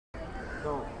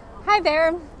Hi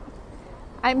there,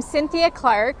 I'm Cynthia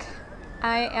Clark.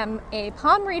 I am a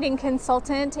palm reading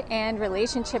consultant and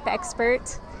relationship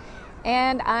expert,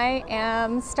 and I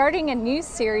am starting a new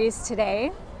series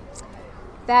today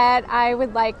that I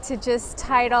would like to just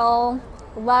title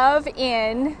Love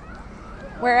in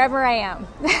Wherever I Am.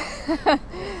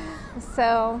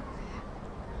 So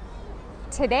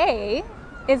today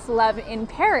is Love in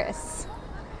Paris,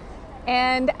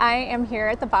 and I am here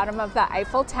at the bottom of the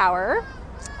Eiffel Tower.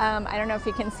 I don't know if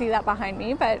you can see that behind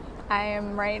me, but I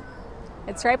am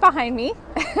it's right behind me.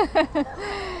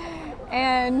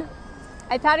 And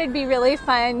I thought it'd be really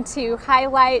fun to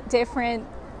highlight different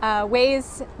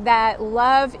ways that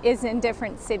love is in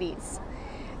different cities.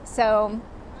 So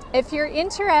if you're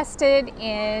interested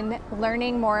in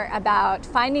learning more about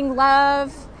finding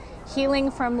love, healing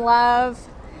from love,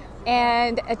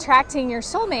 and attracting your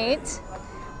soulmate,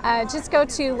 just go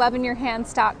to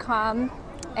loveinyourhands.com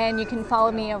and you can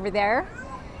follow me over there.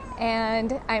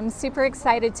 And I'm super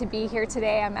excited to be here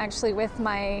today. I'm actually with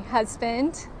my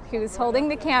husband, who's holding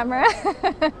the camera.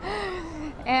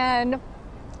 And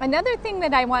another thing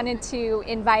that I wanted to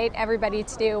invite everybody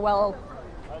to do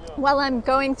while I'm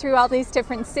going through all these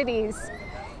different cities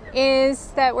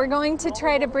is that we're going to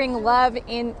try to bring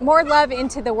more love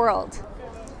into the world.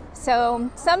 So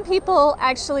some people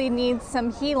actually need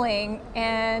some healing,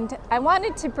 and I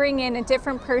wanted to bring in a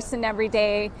different person every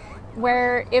day,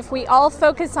 where if we all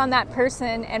focus on that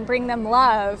person and bring them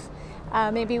love,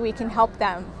 maybe we can help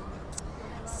them.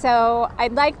 So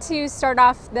I'd like to start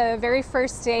off the very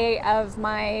first day of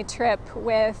my trip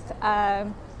with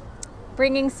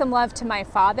bringing some love to my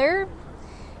father,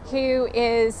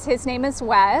 his name is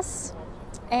Wes.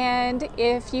 And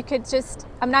if you could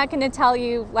I'm not going to tell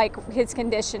you like his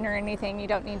condition or anything, you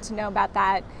don't need to know about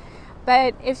that.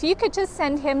 But if you could just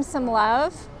send him some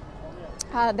love,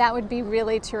 that would be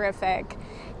really terrific.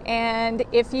 And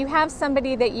if you have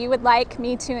somebody that you would like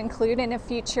me to include in a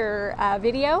future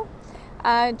video,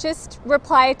 just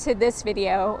reply to this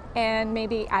video and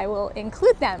maybe I will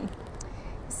include them.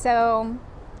 So,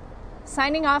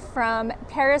 signing off from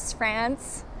Paris,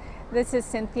 France, this is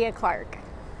Cynthia Clark.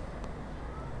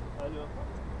 Алло.